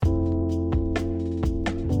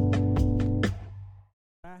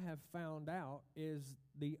have found out is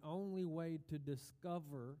the only way to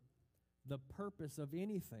discover the purpose of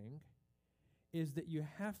anything is that you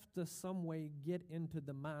have to some way get into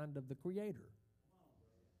the mind of the Creator.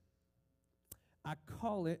 I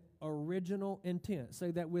call it original intent.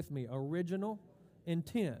 Say that with me, original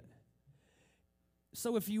intent.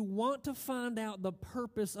 So if you want to find out the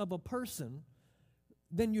purpose of a person,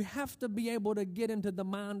 then you have to be able to get into the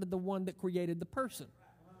mind of the one that created the person.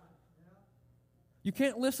 You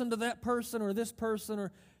can't listen to that person or this person,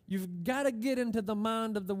 or you've got to get into the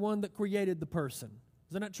mind of the one that created the person.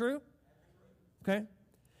 Isn't that true? Okay.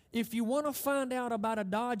 If you want to find out about a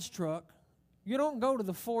Dodge truck, you don't go to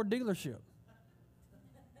the Ford dealership.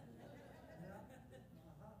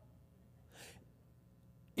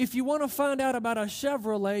 If you want to find out about a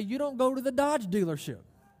Chevrolet, you don't go to the Dodge dealership.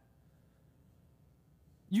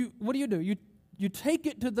 What do? You take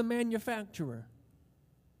it to the manufacturer.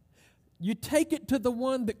 You take it to the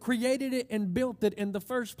one that created it and built it in the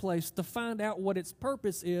first place to find out what its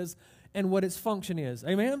purpose is and what its function is.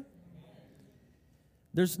 Amen?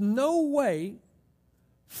 There's no way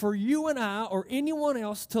for you and I or anyone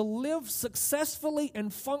else to live successfully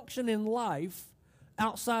and function in life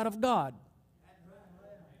outside of God.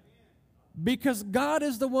 Because God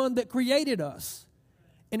is the one that created us.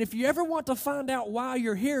 And if you ever want to find out why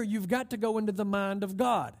you're here, you've got to go into the mind of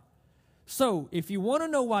God. So, if you want to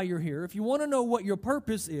know why you're here, if you want to know what your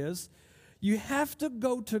purpose is, you have to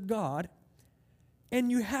go to God and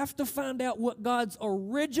you have to find out what God's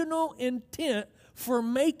original intent for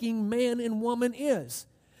making man and woman is.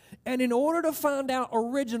 And in order to find out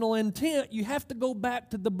original intent, you have to go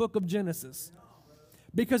back to the book of Genesis.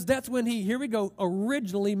 Because that's when he, here we go,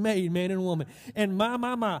 originally made man and woman. And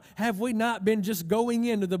my, have we not been just going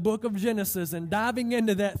into the book of Genesis and diving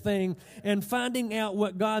into that thing and finding out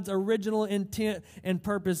what God's original intent and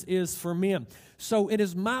purpose is for men? So it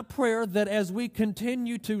is my prayer that as we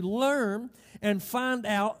continue to learn and find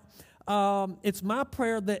out, it's my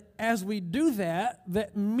prayer that as we do that,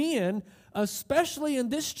 that men, especially in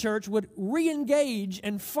this church, would re-engage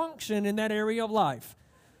and function in that area of life.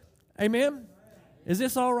 Amen? Is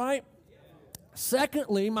this all right?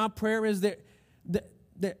 Secondly, my prayer is that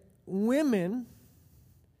women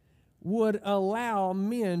would allow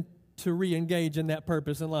men to re-engage in that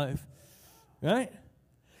purpose in life. Right?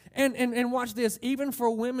 And watch this, even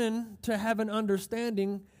for women to have an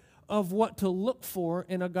understanding of what to look for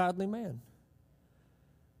in a godly man.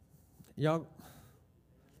 Y'all...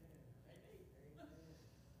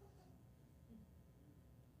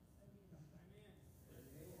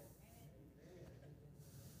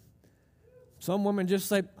 Some women just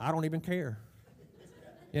say, I don't even care.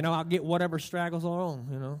 I'll get whatever straggles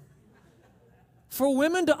on, For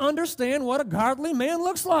women to understand what a godly man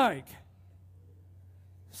looks like.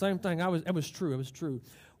 Same thing. It was true.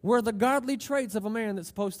 What are the godly traits of a man that's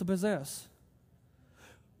supposed to possess?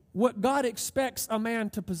 What God expects a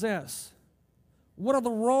man to possess? What are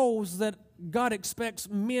the roles that God expects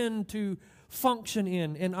men to function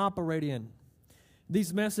in and operate in?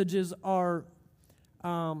 These messages are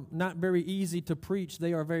not very easy to preach.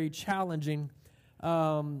 They are very challenging,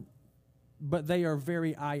 but they are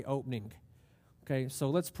very eye-opening. Okay, so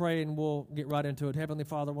let's pray and we'll get right into it. Heavenly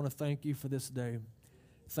Father, I want to thank you for this day.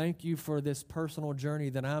 Thank you for this personal journey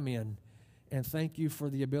that I'm in, and thank you for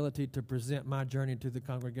the ability to present my journey to the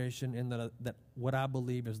congregation and that what I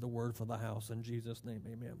believe is the word for the house. In Jesus' name,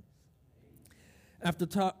 amen. After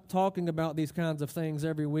talking about these kinds of things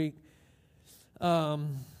every week,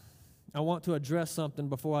 I want to address something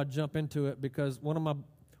before I jump into it, because one of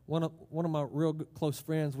my real close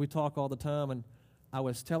friends, we talk all the time, and I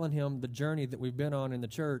was telling him the journey that we've been on in the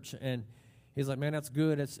church, and he's like, "Man, that's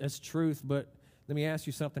good, it's truth, but let me ask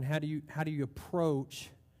you something. How do you approach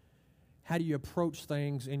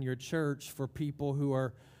things in your church for people who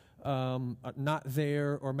are not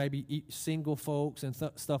there, or maybe single folks and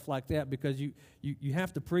stuff like that? Because you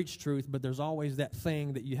have to preach truth, but there's always that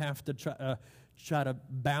thing that you have to try to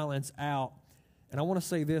balance out." And I want to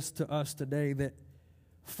say this to us today, that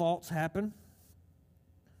faults happen,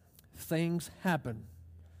 things happen,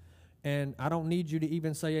 and I don't need you to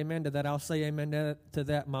even say amen to that. I'll say amen to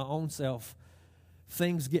that my own self.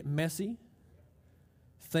 Things get messy,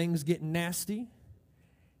 things get nasty,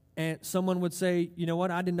 and someone would say, "You know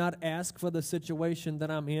what, I did not ask for the situation that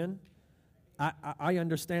I'm in." I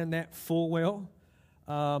understand that full well.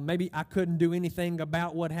 Maybe I couldn't do anything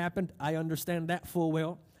about what happened. I understand that full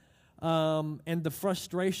well. And the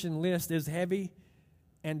frustration list is heavy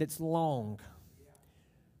and it's long.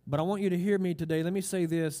 But I want you to hear me today. Let me say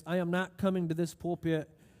this. I am not coming to this pulpit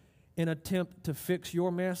in an attempt to fix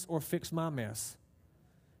your mess or fix my mess.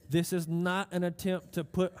 This is not an attempt to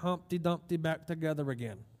put Humpty Dumpty back together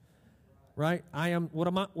again. Right?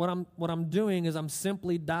 What I'm doing is I'm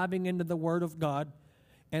simply diving into the Word of God,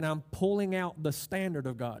 and I'm pulling out the standard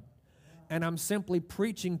of God. And I'm simply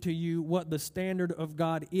preaching to you what the standard of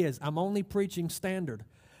God is. I'm only preaching standard.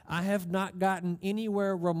 I have not gotten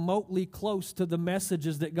anywhere remotely close to the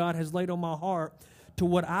messages that God has laid on my heart, to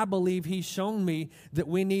what I believe He's shown me that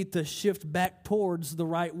we need to shift back towards the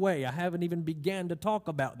right way. I haven't even began to talk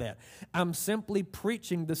about that. I'm simply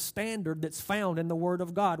preaching the standard that's found in the Word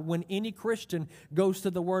of God. When any Christian goes to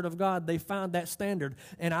the Word of God, they find that standard.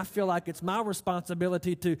 And I feel like it's my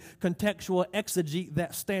responsibility to contextual exegete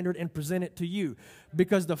that standard and present it to you.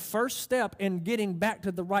 Because the first step in getting back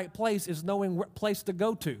to the right place is knowing what place to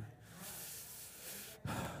go to.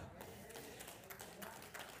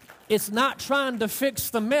 It's not trying to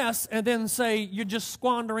fix the mess and then say you're just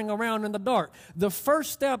squandering around in the dark. The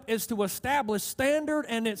first step is to establish standard,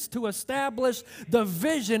 and it's to establish the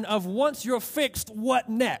vision of once you're fixed, what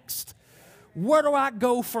next? Where do I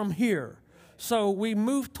go from here? So we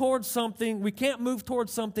move towards something. We can't move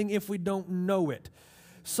towards something if we don't know it.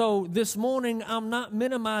 So this morning, I'm not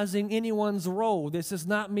minimizing anyone's role. This is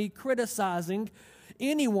not me criticizing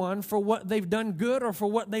anyone for what they've done good or for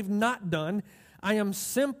what they've not done. I am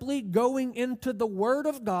simply going into the Word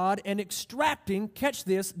of God and extracting, catch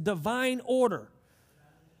this, divine order.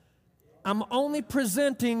 I'm only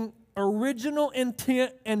presenting original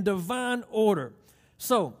intent and divine order.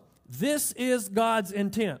 So, this is God's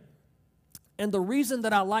intent. And the reason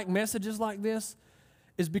that I like messages like this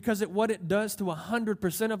is because what it does to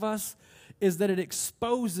 100% of us is that it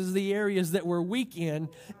exposes the areas that we're weak in,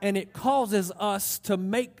 and it causes us to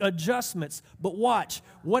make adjustments. But watch,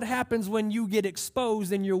 what happens when you get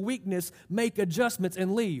exposed in your weakness, make adjustments,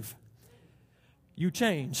 and leave? You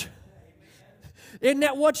change. Isn't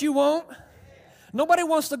that what you want? Nobody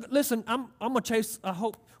wants to, listen, I'm going to chase a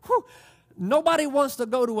hope. Nobody wants to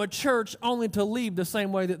go to a church only to leave the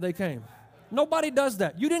same way that they came. Nobody does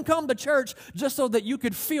that. You didn't come to church just so that you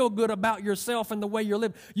could feel good about yourself and the way you're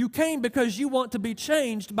living. You came because you want to be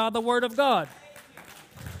changed by the Word of God.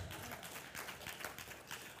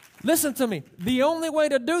 Listen to me. The only way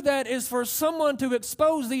to do that is for someone to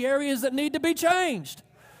expose the areas that need to be changed.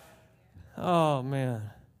 Oh, man.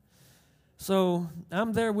 So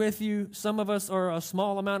I'm there with you. Some of us are a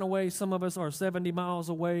small amount away. Some of us are 70 miles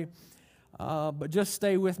away. But just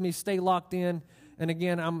stay with me. Stay locked in. And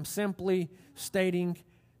again, I'm simply stating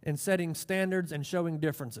and setting standards and showing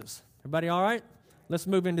differences. Everybody all right? Let's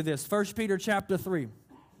move into this. 1 Peter chapter 3.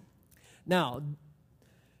 Now,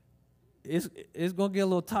 it's going to get a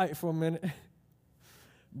little tight for a minute.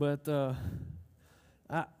 But,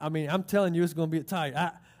 I'm telling you, it's going to be tight.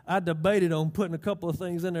 I debated on putting a couple of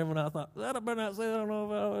things in there when I thought, that I better not say, I don't know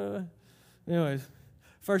about Anyways,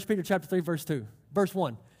 1 Peter chapter 3, verse 2. Verse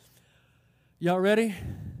 1. Y'all ready?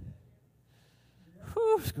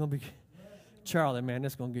 Whew, it's going to be, Charlie, man,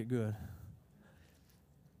 it's going to get good.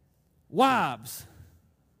 Wives.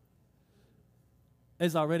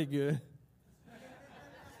 It's already good.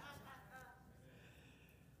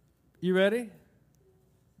 You ready?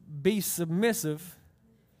 Be submissive.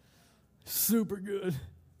 Super good.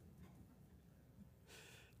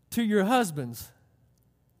 To your husbands.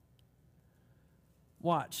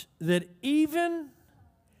 Watch. That even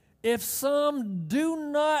if some do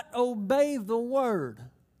not obey the word,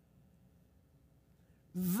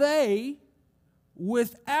 they,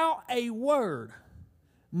 without a word,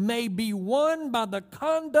 may be won by the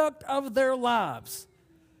conduct of their lives.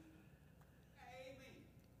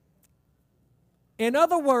 In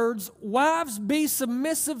other words, wives, be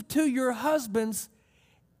submissive to your husbands,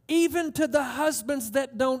 even to the husbands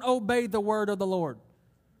that don't obey the word of the Lord.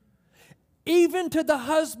 Even to the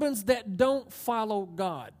husbands that don't follow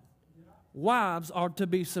God. Wives are to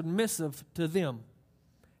be submissive to them.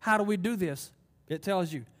 How do we do this? It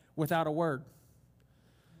tells you, without a word.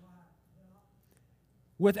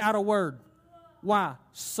 Without a word. Why?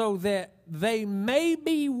 So that they may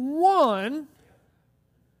be won.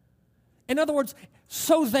 In other words,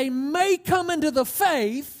 so they may come into the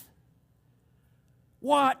faith.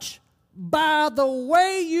 Watch, by the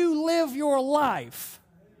way you live your life.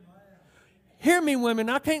 Hear me, women,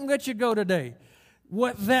 I can't let you go today.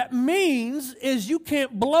 What that means is you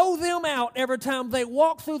can't blow them out every time they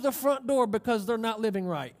walk through the front door because they're not living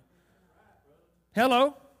right.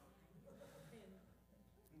 Hello?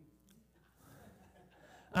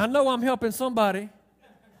 I know I'm helping somebody.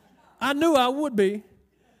 I knew I would be.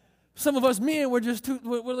 Some of us men were just too,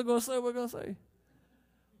 what are they going to say? What are they going to say?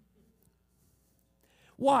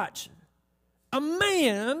 Watch. A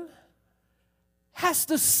man has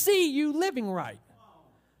to see you living right.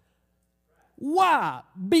 Why?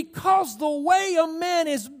 Because the way a man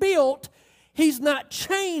is built, he's not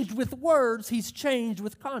changed with words, he's changed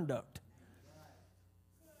with conduct.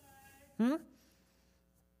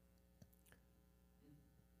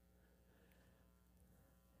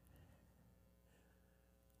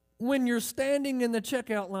 When you're standing in the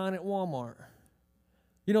checkout line at Walmart,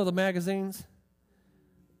 you know the magazines?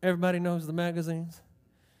 Everybody knows the magazines.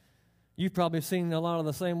 You've probably seen a lot of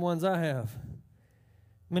the same ones I have.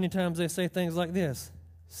 Many times they say things like this: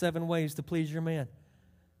 7 ways to please your man.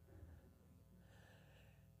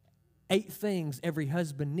 8 things every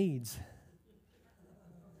husband needs.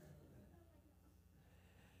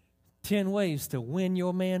 10 ways to win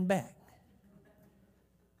your man back.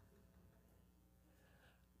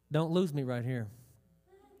 Don't lose me right here.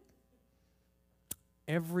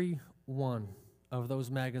 Every one of those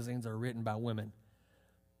magazines are written by women.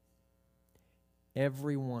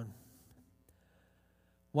 Every one.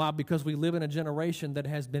 Why? Because we live in a generation that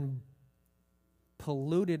has been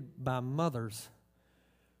polluted by mothers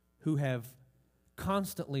who have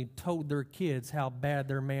constantly told their kids how bad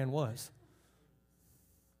their man was.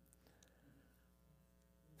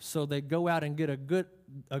 So they go out and get a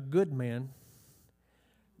good man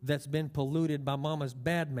that's been polluted by mama's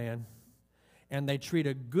bad man, and they treat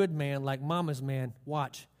a good man like mama's man,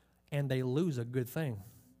 watch, and they lose a good thing.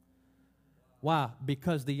 Why?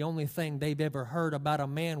 Because the only thing they've ever heard about a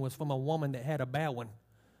man was from a woman that had a bad one.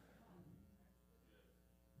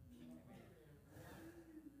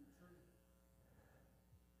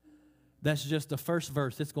 That's just the first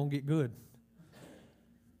verse. It's going to get good.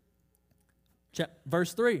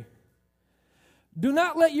 Verse 3. Do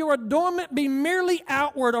not let your adornment be merely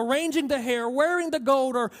outward, arranging the hair, wearing the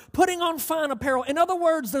gold, or putting on fine apparel. In other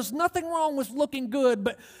words, there's nothing wrong with looking good,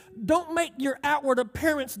 but don't make your outward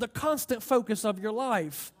appearance the constant focus of your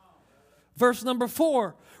life. Verse number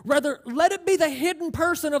 4. Rather, let it be the hidden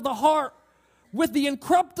person of the heart with the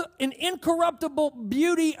incorruptible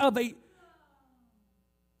beauty of a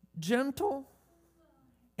gentle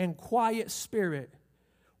and quiet spirit.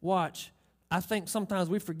 Watch. I think sometimes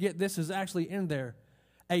we forget this is actually in there.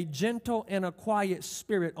 A gentle and a quiet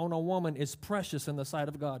spirit on a woman is precious in the sight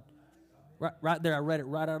of God. Right there, I read it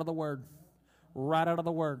right out of the Word. Right out of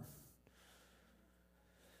the Word.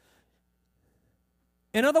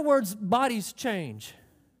 In other words, bodies change.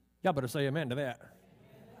 Y'all better say amen to that.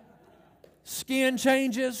 Skin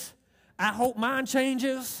changes. I hope mine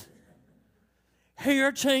changes.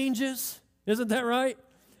 Hair changes. Isn't that right?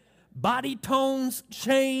 Body tones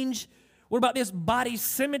change. What about this? Body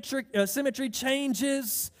symmetry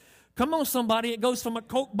changes. Come on, somebody. It goes from a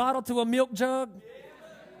Coke bottle to a milk jug.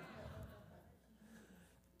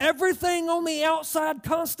 Everything on the outside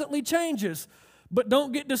constantly changes. But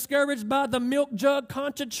don't get discouraged by the milk jug.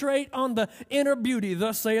 Concentrate on the inner beauty.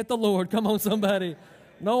 Thus saith the Lord. Come on, somebody.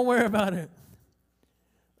 Don't worry about it.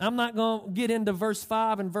 I'm not going to get into verse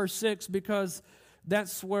 5 and verse 6 because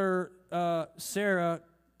that's where Sarah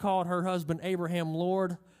called her husband Abraham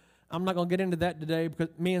Lord. I'm not going to get into that today because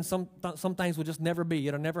me and some things will just never be.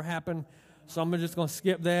 It'll never happen. So I'm just going to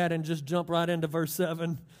skip that and just jump right into verse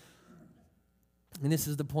 7. And this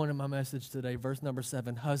is the point of my message today. Verse number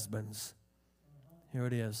 7, husbands. Here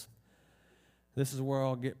it is. This is where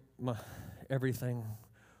I'll get my everything.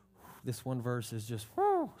 This one verse is just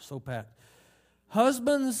so packed.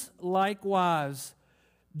 Husbands likewise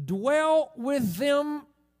dwell with them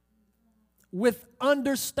with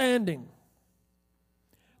understanding.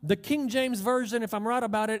 The King James Version, if I'm right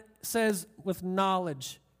about it, says with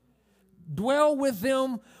knowledge. Dwell with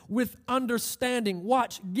them with understanding.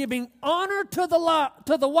 Watch, giving honor to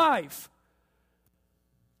the wife.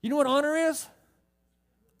 You know what honor is?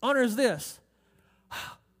 Honor is this.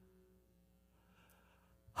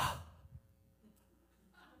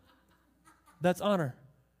 That's honor.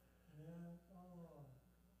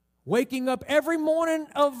 Waking up every morning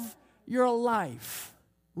of your life,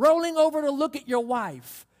 rolling over to look at your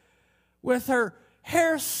wife with her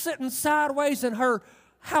hair sitting sideways and her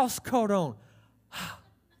house coat on.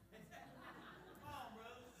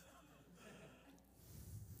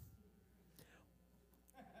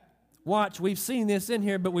 Watch, we've seen this in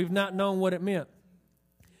here, but we've not known what it meant.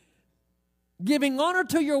 Giving honor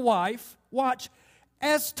to your wife, watch,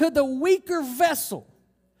 as to the weaker vessel,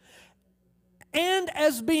 and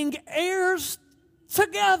as being heirs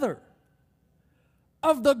together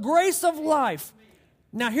of the grace of life.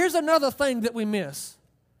 Now, here's another thing that we miss.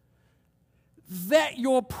 That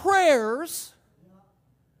your prayers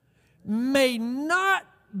may not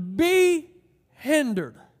be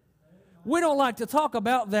hindered. We don't like to talk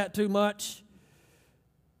about that too much.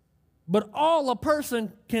 But all a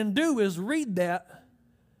person can do is read that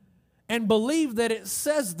and believe that it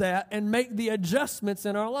says that and make the adjustments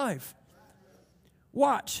in our life.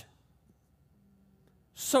 Watch.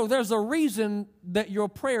 So there's a reason that your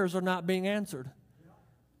prayers are not being answered.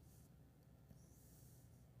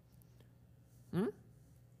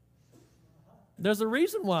 There's a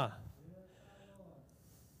reason why.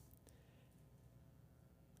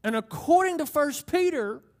 And according to 1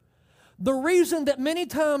 Peter, the reason that many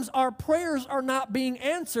times our prayers are not being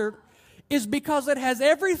answered is because it has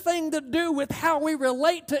everything to do with how we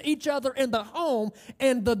relate to each other in the home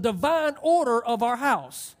and the divine order of our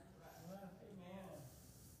house.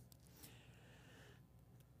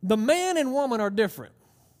 The man and woman are different,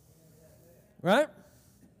 right?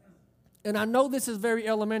 And I know this is very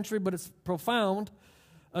elementary, but it's profound,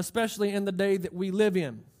 especially in the day that we live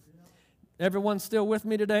in. Everyone still with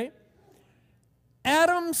me today?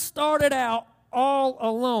 Adam started out all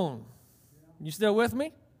alone. You still with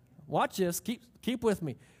me? Watch this. Keep with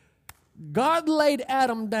me. God laid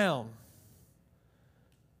Adam down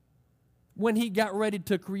when he got ready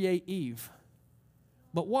to create Eve.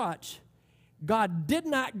 But watch. God did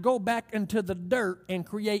not go back into the dirt and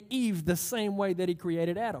create Eve the same way that he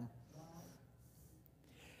created Adam.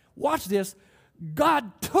 Watch this.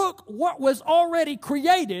 God took what was already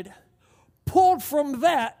created, pulled from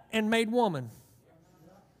that, and made woman.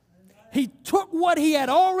 He took what he had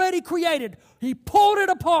already created, he pulled it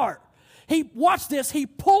apart. Watch this, he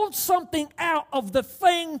pulled something out of the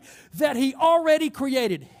thing that he already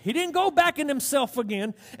created. He didn't go back in himself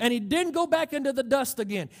again, and he didn't go back into the dust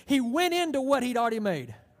again. He went into what he'd already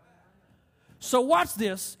made. So watch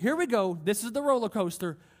this. Here we go. This is the roller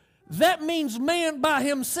coaster. That means man by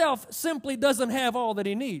himself simply doesn't have all that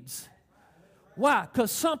he needs. Why?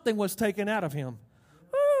 Because something was taken out of him.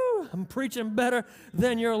 Woo, I'm preaching better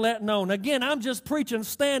than you're letting on. Again, I'm just preaching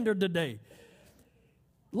standard today.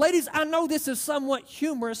 Ladies, I know this is somewhat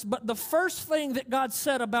humorous, but the first thing that God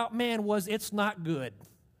said about man was it's not good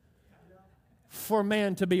for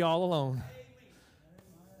man to be all alone.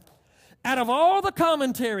 Out of all the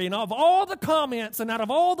commentary and of all the comments and out of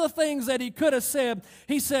all the things that he could have said,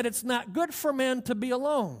 he said it's not good for man to be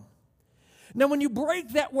alone. Now, when you break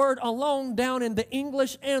that word alone down in the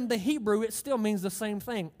English and the Hebrew, it still means the same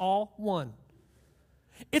thing, all one.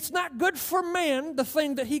 It's not good for man, the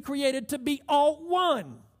thing that he created, to be all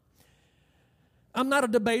one. I'm not a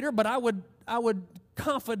debater, but I would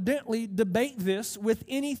confidently debate this with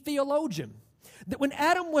any theologian. That when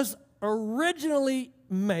Adam was originally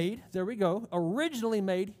made,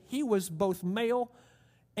 he was both male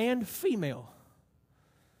and female.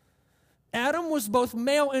 Adam was both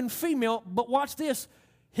male and female, but watch this,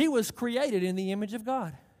 he was created in the image of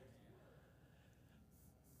God.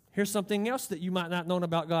 Here's something else that you might not know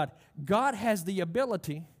about God. God has the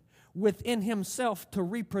ability within himself to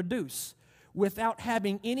reproduce without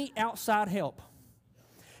having any outside help.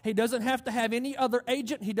 He doesn't have to have any other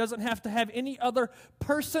agent. He doesn't have to have any other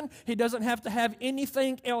person. He doesn't have to have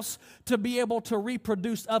anything else to be able to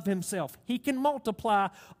reproduce of himself. He can multiply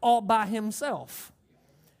all by himself.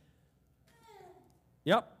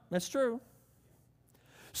 Yep, that's true.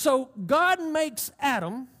 So God makes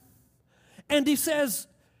Adam, and he says,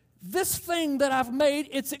 this thing that I've made,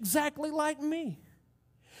 it's exactly like me.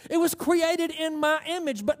 It was created in my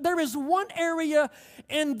image, but there is one area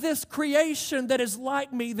in this creation that is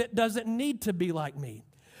like me that doesn't need to be like me.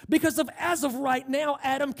 Because as of right now,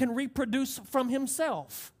 Adam can reproduce from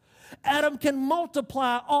himself. Adam can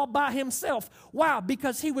multiply all by himself. Why?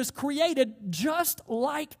 Because he was created just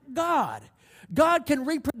like God. God can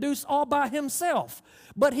reproduce all by himself,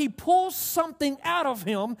 but he pulls something out of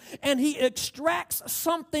him and he extracts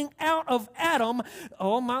something out of Adam,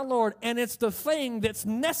 oh my Lord, and it's the thing that's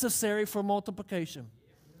necessary for multiplication.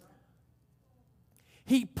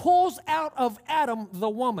 He pulls out of Adam the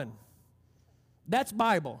woman. That's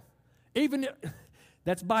Bible.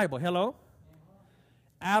 That's Bible. Hello?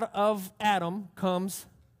 Out of Adam comes.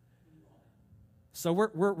 So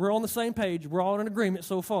we're on the same page. We're all in agreement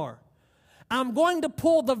so far. I'm going to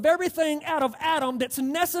pull the very thing out of Adam that's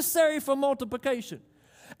necessary for multiplication.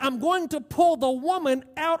 I'm going to pull the woman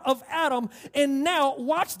out of Adam, and now,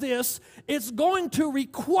 watch this, it's going to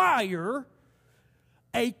require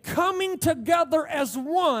a coming together as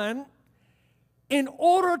one in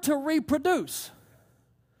order to reproduce.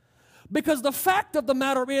 Because the fact of the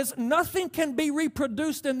matter is, nothing can be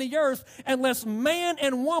reproduced in the earth unless man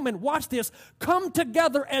and woman, watch this, come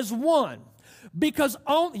together as one. Because,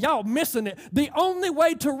 y'all missing it, the only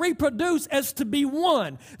way to reproduce is to be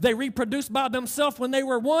one. They reproduced by themselves when they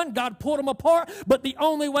were one. God pulled them apart. But the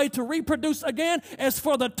only way to reproduce again is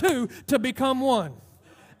for the two to become one.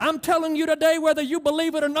 I'm telling you today, whether you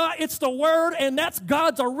believe it or not, it's the Word, and that's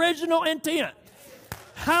God's original intent.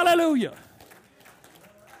 Hallelujah.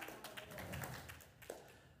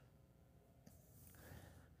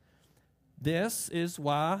 This is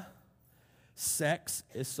why sex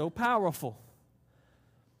is so powerful.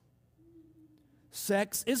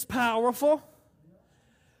 Sex is powerful,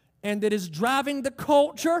 and it is driving the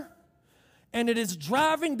culture, and it is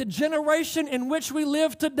driving the generation in which we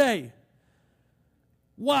live today.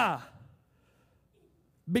 Why?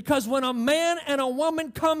 Because when a man and a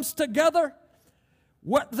woman comes together,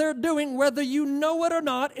 what they're doing, whether you know it or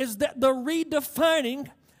not, is that they're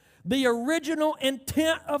redefining the original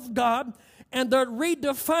intent of God, and they're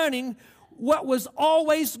redefining what was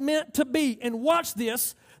always meant to be. And watch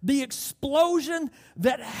this. The explosion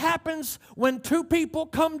that happens when two people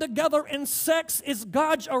come together in sex is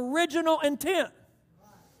God's original intent.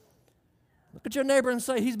 Look at your neighbor and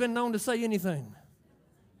say, he's been known to say anything.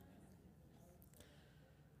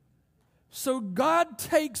 So God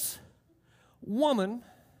takes woman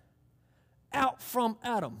out from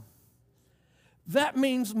Adam. That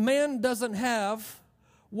means man doesn't have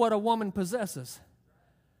what a woman possesses.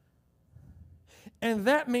 And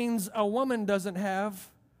that means a woman doesn't have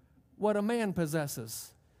what a man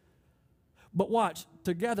possesses. But watch,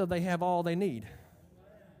 together they have all they need.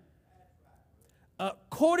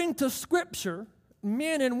 According to Scripture,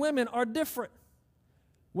 men and women are different.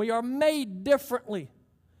 We are made differently.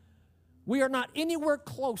 We are not anywhere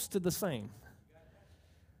close to the same.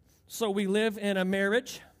 So we live in a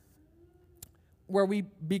marriage where we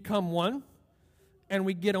become one, and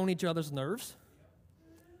we get on each other's nerves,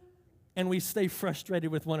 and we stay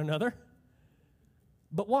frustrated with one another.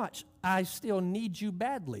 But watch, I still need you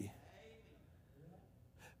badly.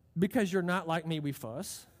 Because you're not like me, we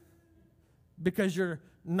fuss. Because you're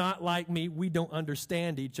not like me, we don't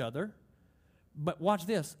understand each other. But watch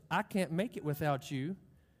this, I can't make it without you,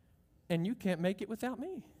 and you can't make it without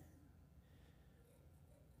me.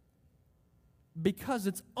 Because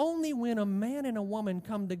it's only when a man and a woman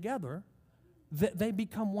come together that they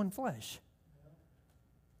become one flesh.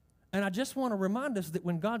 And I just want to remind us that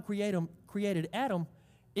when God created Adam,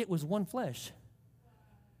 it was one flesh.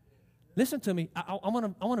 Listen to me. I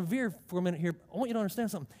want to veer for a minute here. I want you to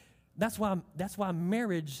understand something. That's why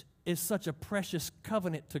marriage is such a precious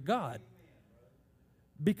covenant to God.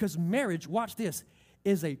 Because marriage, watch this,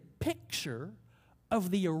 is a picture of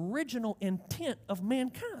the original intent of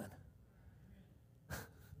mankind.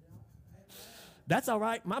 That's all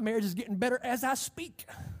right. My marriage is getting better as I speak.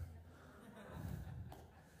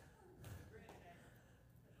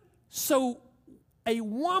 So a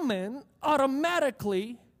woman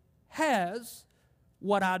automatically has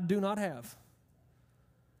what I do not have.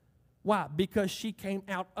 Why? Because she came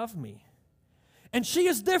out of me. And she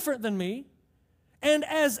is different than me. And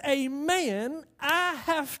as a man, I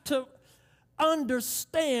have to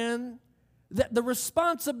understand that the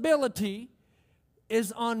responsibility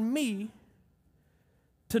is on me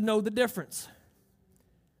to know the difference.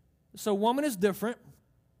 So woman is different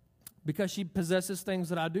because she possesses things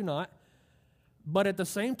that I do not. But at the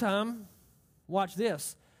same time, watch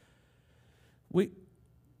this. We're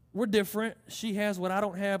different. She has what I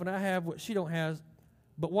don't have, and I have what she don't have.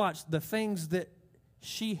 But watch, the things that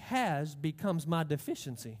she has becomes my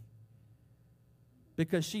deficiency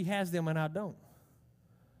because she has them and I don't.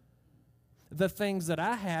 The things that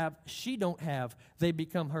I have, she don't have. They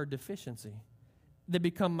become her deficiency. They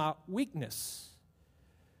become my weakness.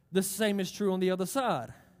 The same is true on the other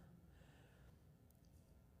side.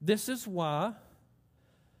 This is why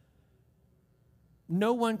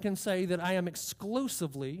no one can say that I am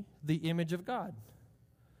exclusively the image of God.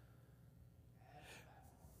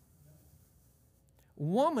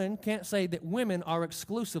 Woman can't say that women are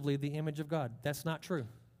exclusively the image of God. That's not true.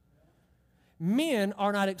 Men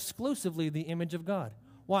are not exclusively the image of God.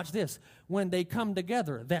 Watch this. When they come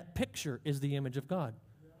together, that picture is the image of God.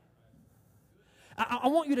 I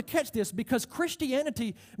want you to catch this because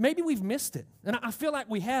Christianity, maybe we've missed it. And I feel like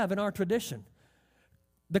we have in our tradition.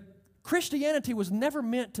 Christianity was never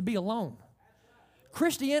meant to be alone.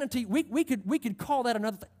 Christianity, we could call that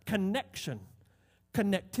another thing, connection,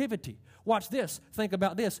 connectivity. Watch this. Think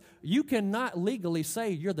about this. You cannot legally say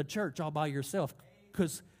you're the church all by yourself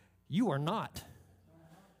because you are not.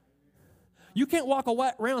 You can't walk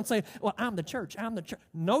around and say, well, I'm the church. I'm the church.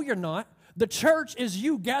 No, you're not. The church is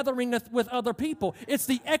you gathering with other people. It's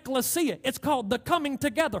the ecclesia. It's called the coming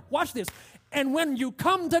together. Watch this. And when you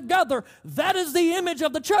come together, that is the image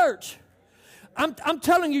of the church. I'm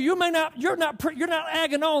telling you, you're not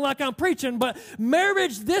agging on like I'm preaching, but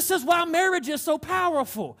marriage, this is why marriage is so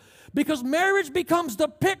powerful. Because marriage becomes the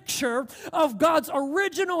picture of God's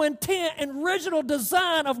original intent and original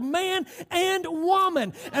design of man and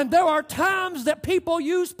woman. And there are times that people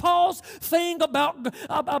use Paul's thing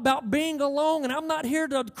about being alone, and I'm not here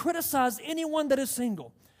to criticize anyone that is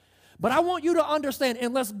single. But I want you to understand,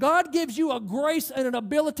 unless God gives you a grace and an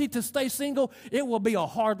ability to stay single, it will be a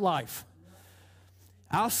hard life.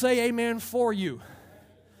 I'll say amen for you.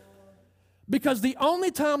 Because the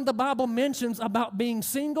only time the Bible mentions about being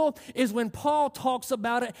single is when Paul talks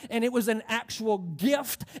about it, and it was an actual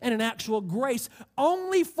gift and an actual grace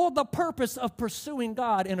only for the purpose of pursuing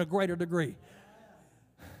God in a greater degree.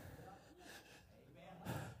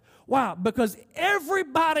 Why? Because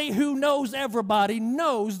everybody who knows everybody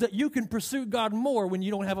knows that you can pursue God more when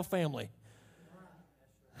you don't have a family.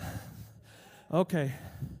 Okay.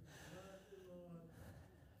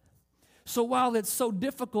 So while it's so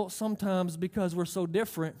difficult sometimes because we're so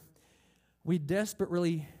different, we need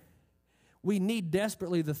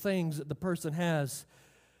desperately the things that the person has.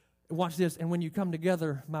 Watch this. And when you come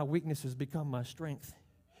together, my weaknesses become my strength.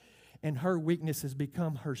 And her weaknesses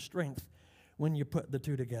become her strength when you put the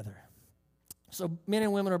two together. So men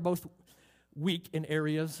and women are both weak in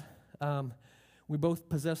areas. We both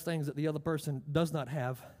possess things that the other person does not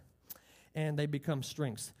have, and they become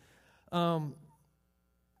strengths.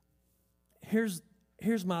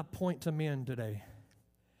 Here's my point to men today.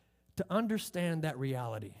 To understand that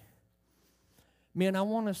reality. Men, I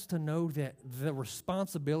want us to know that the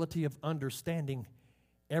responsibility of understanding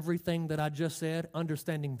everything that I just said,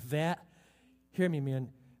 understanding that, hear me, men,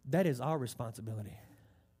 that is our responsibility.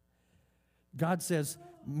 God says,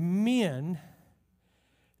 men,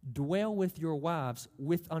 dwell with your wives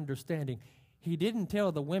with understanding. He didn't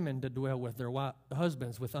tell the women to dwell with their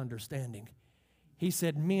husbands with understanding. He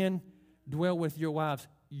said, men, dwell with your wives.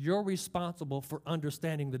 You're responsible for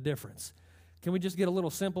understanding the difference. Can we just get a little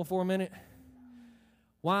simple for a minute?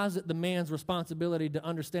 Why is it the man's responsibility to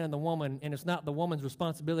understand the woman, and it's not the woman's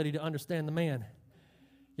responsibility to understand the man?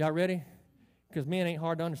 Y'all ready? Because men ain't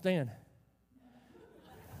hard to understand.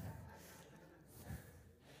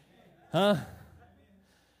 Huh?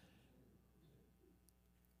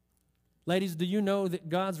 Ladies, do you know that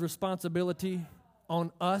God's responsibility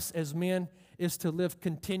on us as men is to live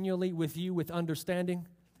continually with you with understanding?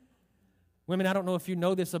 Women, I don't know if you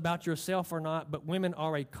know this about yourself or not, but women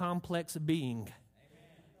are a complex being. Amen.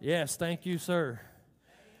 Yes, thank you, sir.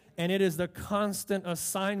 And it is the constant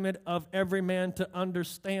assignment of every man to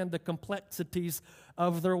understand the complexities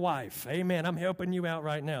of their wife. Amen. I'm helping you out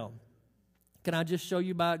right now. Can I just show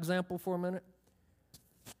you by example for a minute?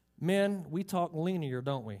 Men, we talk linear,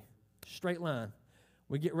 don't we? Straight line.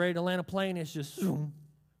 We get ready to land a plane, it's just zoom,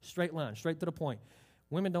 straight line, straight to the point.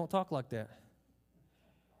 Women don't talk like that.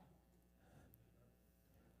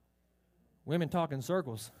 Women talk in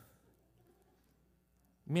circles.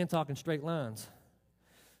 Men talk in straight lines.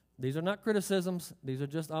 These are not criticisms. These are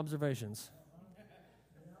just observations.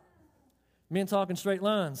 Men talk in straight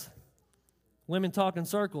lines. Women talk in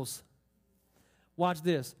circles. Watch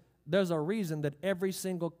this. There's a reason that every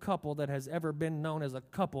single couple that has ever been known as a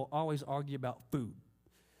couple always argue about food.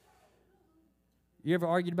 You ever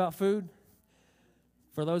argued about food?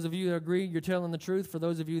 For those of you that agree, you're telling the truth. For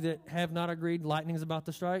those of you that have not agreed, lightning's about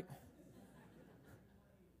to strike.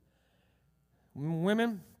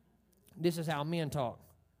 Women, this is how men talk.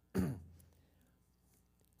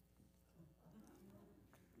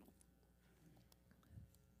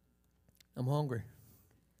 I'm hungry.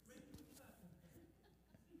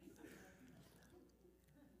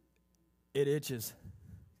 It itches.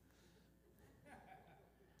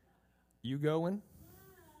 You going?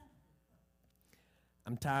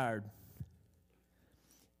 I'm tired.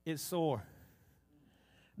 It's sore.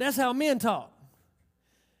 That's how men talk.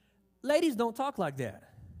 Ladies don't talk like that.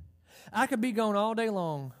 I could be gone all day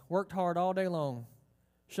long, worked hard all day long.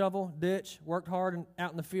 Shovel, ditch, worked hard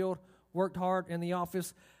out in the field, worked hard in the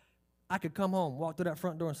office. I could come home, walk through that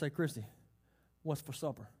front door and say, Christy, what's for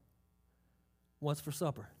supper? What's for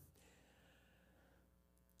supper?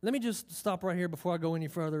 Let me just stop right here before I go any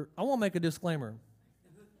further. I want to make a disclaimer.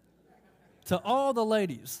 To all the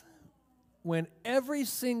ladies, when every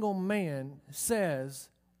single man says,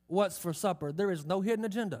 what's for supper, there is no hidden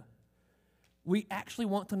agenda. We actually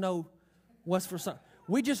want to know what's for supper.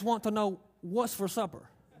 We just want to know what's for supper.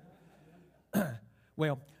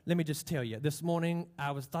 Well, let me just tell you. This morning,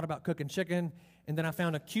 I thought about cooking chicken, and then I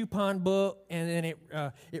found a coupon book, and then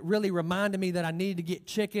it really reminded me that I needed to get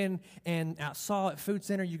chicken, and I saw at Food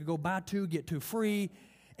Center you could go buy two, get two free,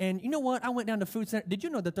 And you know what? I went down to Food Center. Did you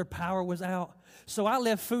know that their power was out? So I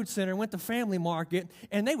left Food Center and went to Family Market,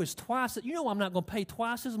 and they was twice. You know I'm not going to pay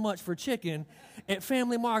twice as much for chicken at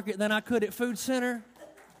Family Market than I could at Food Center.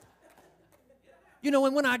 You know,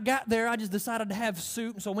 and when I got there, I just decided to have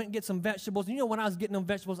soup, so I went and get some vegetables. You know, when I was getting them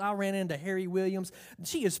vegetables, I ran into Harry Williams.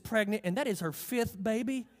 She is pregnant, and that is her 5th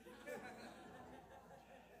baby.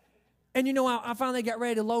 And, you know, I finally got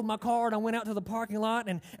ready to load my car, and I went out to the parking lot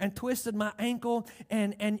and twisted my ankle.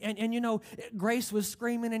 And, you know, Grace was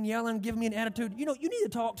screaming and yelling, giving me an attitude. You know, you need to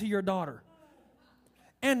talk to your daughter.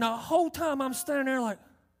 And the whole time I'm standing there like,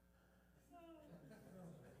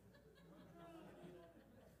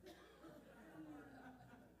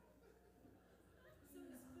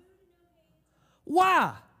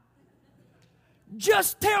 why?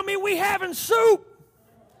 Just tell me we having soup.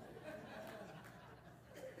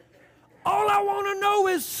 All I want to know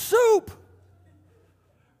is soup.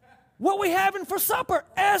 What we having for supper?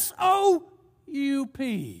 S-O-U-P.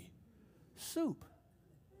 Soup.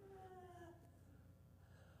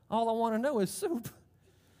 All I want to know is soup.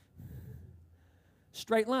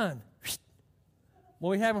 Straight line.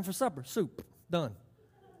 What we having for supper? Soup. Done.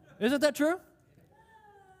 Isn't that true?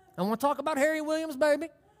 I want to talk about Harry Williams, baby.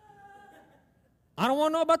 I don't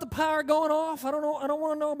want to know about the power going off. I don't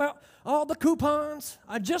want to know about all the coupons.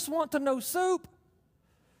 I just want to know soup.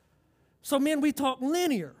 So men, we talk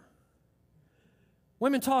linear.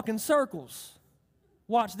 Women talk in circles.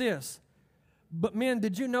 Watch this. But men,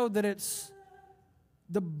 did you know that it's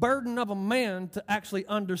the burden of a man to actually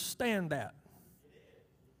understand that?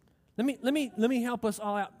 Let me help us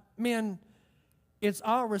all out. Men, it's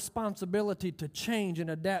our responsibility to change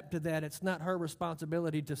and adapt to that. It's not her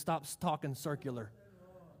responsibility to stop talking circular.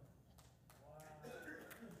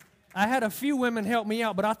 I had a few women help me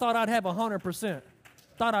out, but I thought I'd have 100%.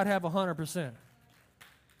 Thought I'd have 100%.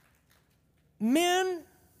 Men,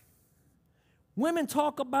 women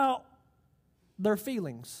talk about their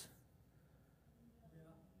feelings.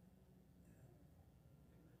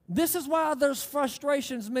 This is why there's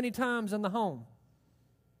frustrations many times in the home.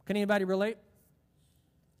 Can anybody relate?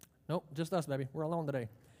 Nope, just us, baby. We're alone today.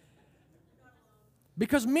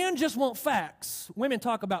 Because men just want facts. Women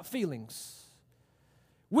talk about feelings.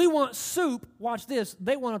 We want soup. Watch this.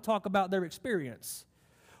 They want to talk about their experience.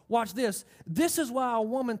 Watch this. This is why a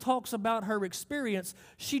woman talks about her experience.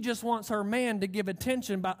 She just wants her man to give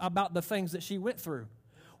attention about the things that she went through.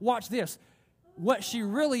 Watch this. What she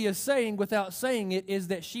really is saying without saying it is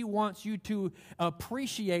that she wants you to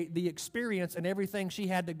appreciate the experience and everything she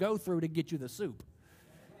had to go through to get you the soup.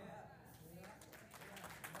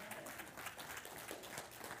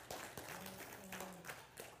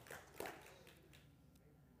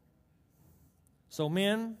 So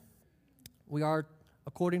men, we are,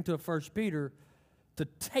 according to 1 Peter, to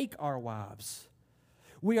take our wives.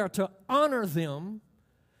 We are to honor them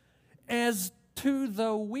as to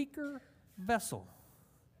the weaker vessel.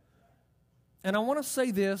 And I want to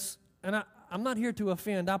say this, and I'm not here to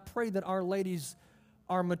offend. I pray that our ladies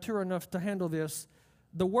are mature enough to handle this.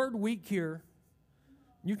 The word weak here,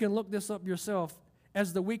 you can look this up yourself,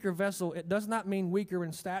 as the weaker vessel, it does not mean weaker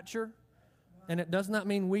in stature, and it does not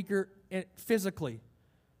mean weaker physically.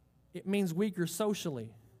 It means weaker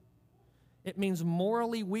socially. It means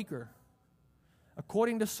morally weaker.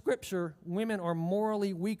 According to Scripture, women are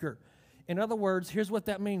morally weaker. In other words, here's what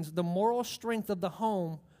that means. The moral strength of the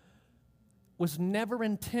home was never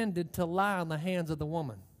intended to lie in the hands of the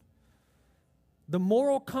woman. The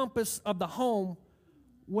moral compass of the home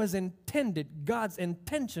was intended, God's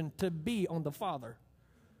intention, to be on the father.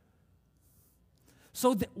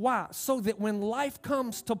 So that, why? So that when life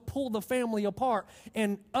comes to pull the family apart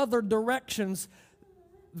in other directions,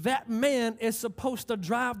 that man is supposed to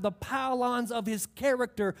drive the pylons of his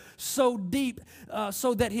character so deep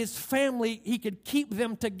so that his family, he could keep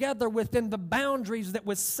them together within the boundaries that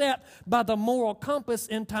was set by the moral compass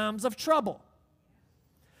in times of trouble.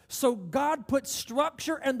 So God puts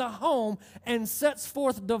structure in the home and sets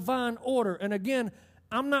forth divine order. And again,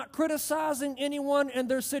 I'm not criticizing anyone and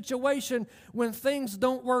their situation when things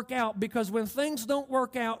don't work out, because when things don't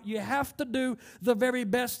work out, you have to do the very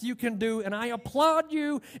best you can do. And I applaud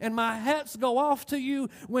you, and my hats go off to you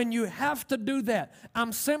when you have to do that.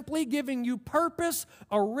 I'm simply giving you purpose,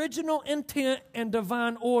 original intent, and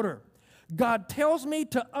divine order. God tells me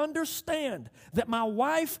to understand that my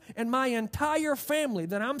wife and my entire family,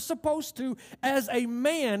 that I'm supposed to, as a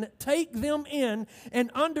man, take them in and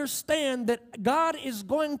understand that God is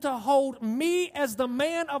going to hold me as the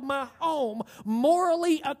man of my home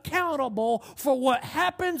morally accountable for what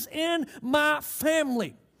happens in my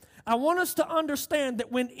family. I want us to understand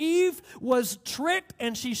that when Eve was tricked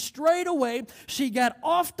and she strayed away, she got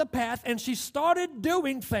off the path and she started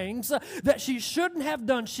doing things that she shouldn't have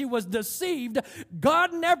done. She was deceived.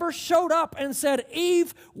 God never showed up and said,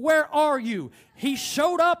 Eve, where are you? He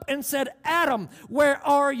showed up and said, Adam, where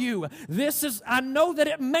are you? I know that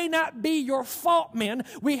it may not be your fault, men.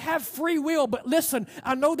 We have free will, but listen,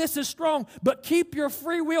 I know this is strong, but keep your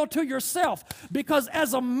free will to yourself, because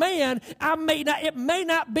as a man, it may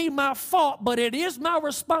not be my fault, but it is my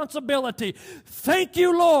responsibility. Thank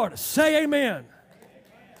you, Lord. Say amen.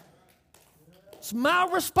 It's my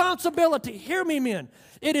responsibility. Hear me, men.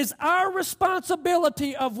 It is our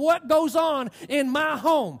responsibility of what goes on in my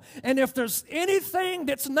home. And if there's anything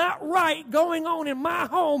that's not right going on in my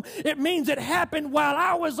home, it means it happened while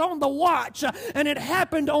I was on the watch, and it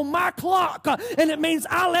happened on my clock, and it means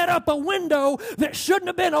I let up a window that shouldn't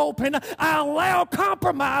have been open. I allowed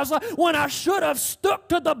compromise when I should have stuck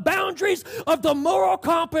to the boundaries of the moral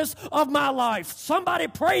compass of my life. Somebody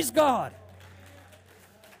praise God.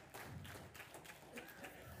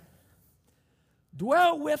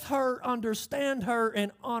 Dwell with her, understand her,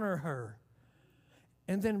 and honor her.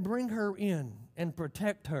 And then bring her in and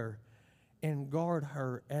protect her and guard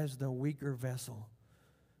her as the weaker vessel.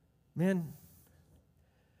 Men,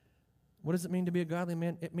 what does it mean to be a godly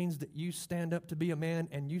man? It means that you stand up to be a man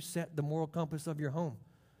and you set the moral compass of your home.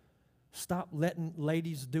 Stop letting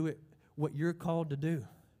ladies do it what you're called to do.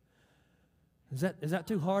 Is that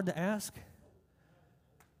too hard to ask?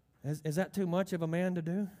 Is that too much of a man to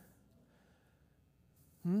do?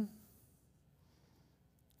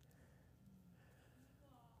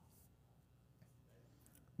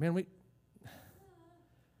 Man, we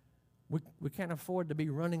can't afford to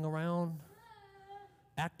be running around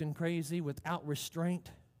acting crazy without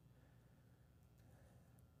restraint.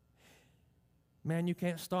 Man, you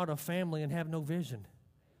can't start a family and have no vision.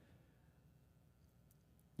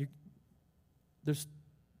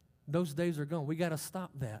 Those days are gone. We got to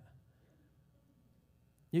stop that.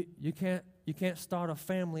 You can't start a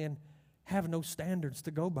family and have no standards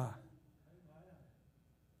to go by.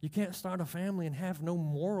 You can't start a family and have no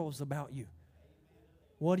morals about you.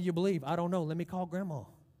 What do you believe? I don't know. Let me call grandma.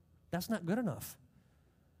 That's not good enough.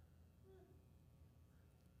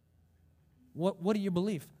 What do you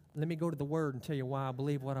believe? Let me go to the Word and tell you why I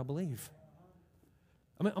believe what I believe.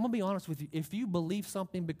 I'm going to be honest with you. If you believe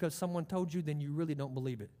something because someone told you, then you really don't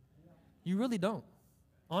believe it. You really don't.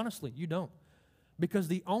 Honestly, you don't. Because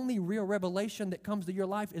the only real revelation that comes to your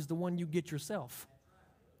life is the one you get yourself.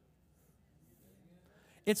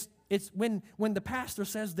 It's when the pastor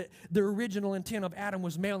says that the original intent of Adam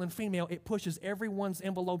was male and female, it pushes everyone's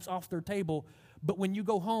envelopes off their table. But when you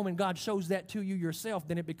go home and God shows that to you yourself,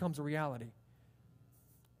 then it becomes a reality.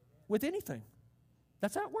 With anything.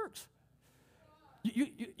 That's how it works.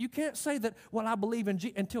 You can't say that, well, I believe in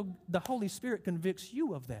Jesus, until the Holy Spirit convicts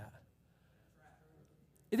you of that.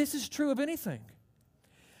 This is true of anything.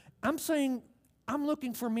 I'm saying I'm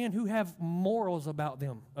looking for men who have morals about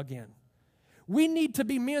them again. We need to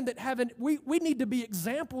be men that we need to be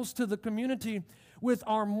examples to the community with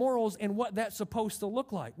our morals and what that's supposed to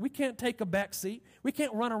look like. We can't take a back seat. We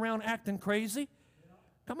can't run around acting crazy.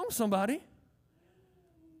 Come on, somebody.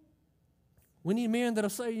 We need men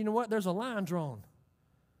that'll say, you know what, there's a line drawn.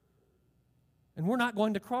 And we're not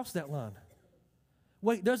going to cross that line.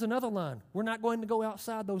 Wait, there's another line. We're not going to go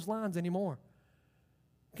outside those lines anymore.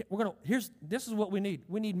 This is what we need.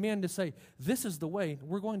 We need men to say, this is the way,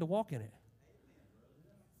 we're going to walk in it.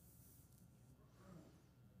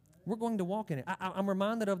 We're going to walk in it. I'm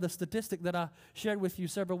reminded of the statistic that I shared with you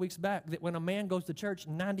several weeks back, that when a man goes to church,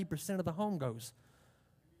 90% of the home goes.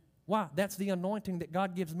 Why? That's the anointing that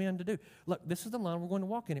God gives men to do. Look, this is the line, we're going to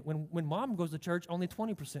walk in it. When mom goes to church, only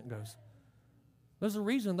 20% goes. There's a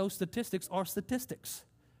reason those statistics are statistics.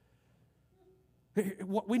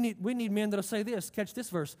 We need men that'll say this. Catch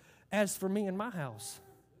this verse. As for me and my house,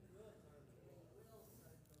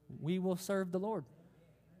 we will serve the Lord.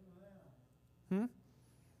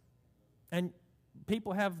 And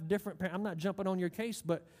people have different, I'm not jumping on your case,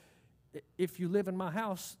 but if you live in my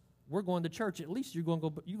house, we're going to church. At least you're going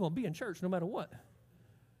to be in church no matter what.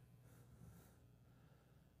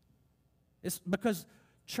 It's because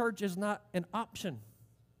church is not an option.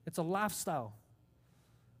 It's a lifestyle.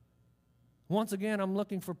 Once again, I'm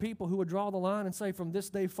looking for people who would draw the line and say, from this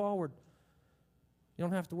day forward, you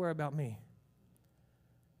don't have to worry about me.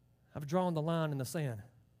 I've drawn the line in the sand.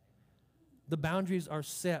 The boundaries are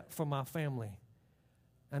set for my family.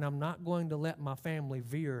 And I'm not going to let my family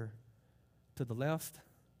veer to the left.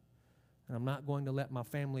 And I'm not going to let my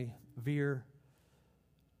family veer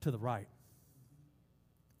to the right.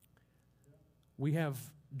 We have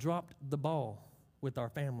dropped the ball with our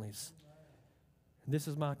families. This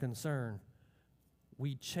is my concern.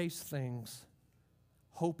 We chase things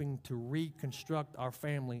hoping to reconstruct our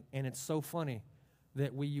family, and it's so funny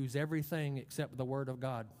that we use everything except the Word of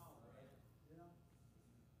God.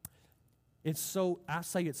 I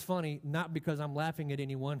say it's funny, not because I'm laughing at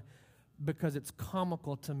anyone, because it's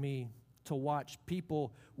comical to me to watch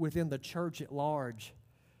people within the church at large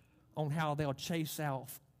on how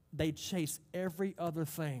they chase every other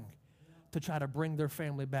thing to try to bring their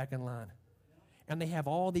family back in line. And they have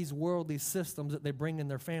all these worldly systems that they bring in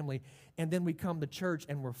their family, and then we come to church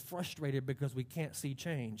and we're frustrated because we can't see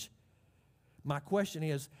change. My question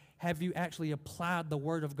is, have you actually applied the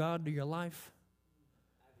Word of God to your life?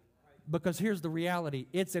 Because here's the reality.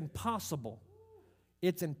 It's impossible.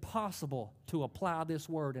 It's impossible to apply this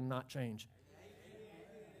Word and not change.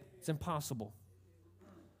 It's impossible.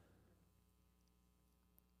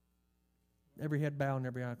 Every head bowed and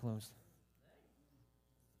every eye closed.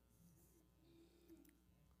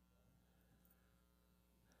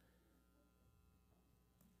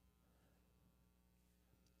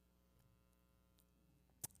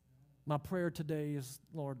 My prayer today is,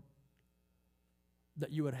 Lord,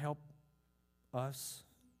 that you would help us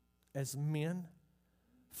as men,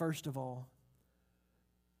 first of all,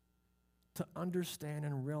 to understand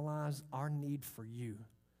and realize our need for you.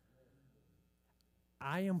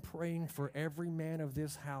 I am praying for every man of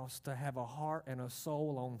this house to have a heart and a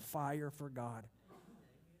soul on fire for God,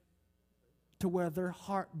 to where their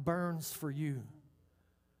heart burns for you.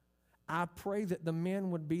 I pray that the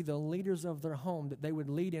men would be the leaders of their home, that they would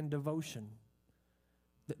lead in devotion,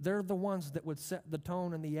 that they're the ones that would set the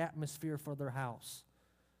tone and the atmosphere for their house,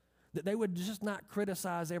 that they would just not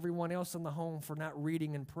criticize everyone else in the home for not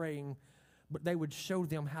reading and praying, but they would show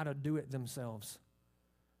them how to do it themselves.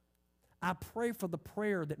 I pray for the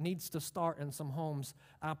prayer that needs to start in some homes.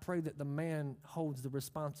 I pray that the man holds the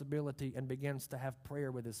responsibility and begins to have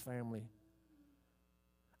prayer with his family.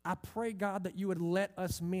 I pray, God, that you would let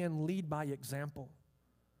us men lead by example.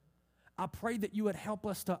 I pray that you would help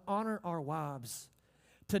us to honor our wives,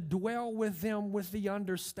 to dwell with them with the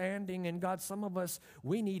understanding. And God, some of us,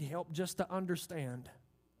 we need help just to understand.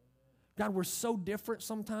 God, we're so different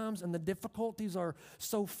sometimes, and the difficulties are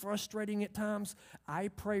so frustrating at times. I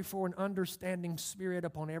pray for an understanding spirit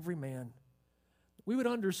upon every man. We would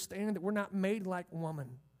understand that we're not made like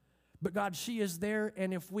woman. But God, she is there,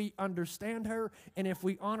 and if we understand her and if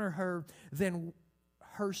we honor her, then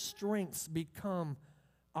her strengths become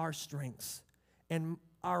our strengths. And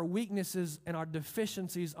our weaknesses and our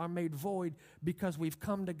deficiencies are made void because we've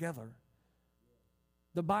come together.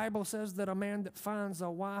 The Bible says that a man that finds a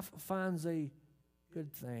wife finds a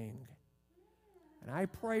good thing. And I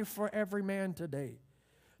pray for every man today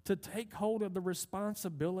to take hold of the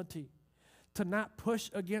responsibility to not push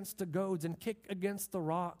against the goads and kick against the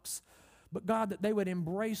rocks, but God, that they would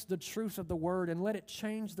embrace the truth of the Word and let it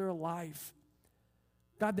change their life.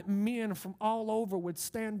 God, that men from all over would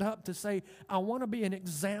stand up to say, I want to be an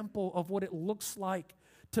example of what it looks like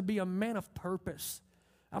to be a man of purpose.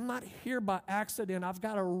 I'm not here by accident. I've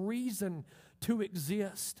got a reason to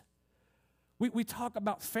exist. We talk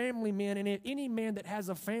about family men, and any man that has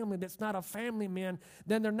a family that's not a family man,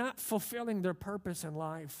 then they're not fulfilling their purpose in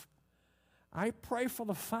life. I pray for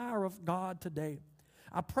the fire of God today.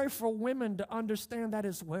 I pray for women to understand that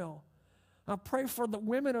as well. I pray for the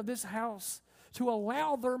women of this house to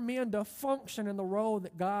allow their men to function in the role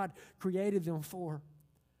that God created them for.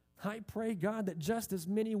 I pray, God, that just as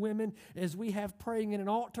many women as we have praying in an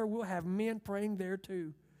altar, we'll have men praying there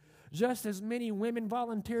too. Just as many women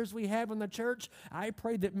volunteers we have in the church, I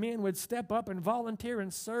pray that men would step up and volunteer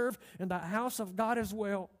and serve in the house of God as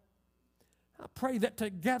well. I pray that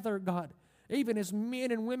together, God, even as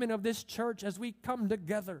men and women of this church, as we come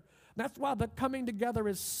together. That's why the coming together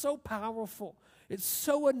is so powerful. It's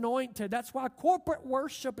so anointed. That's why corporate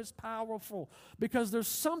worship is powerful, because there's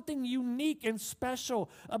something unique and special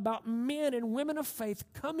about men and women of faith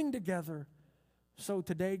coming together. So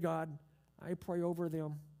today, God, I pray over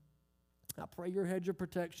them. I pray your hedge of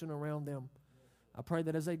protection around them. I pray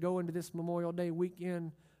that as they go into this Memorial Day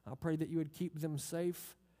weekend, I pray that you would keep them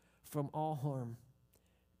safe from all harm.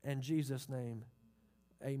 In Jesus' name,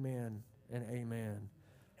 amen and amen.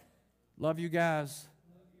 Love you guys.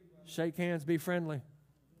 Shake hands, be friendly.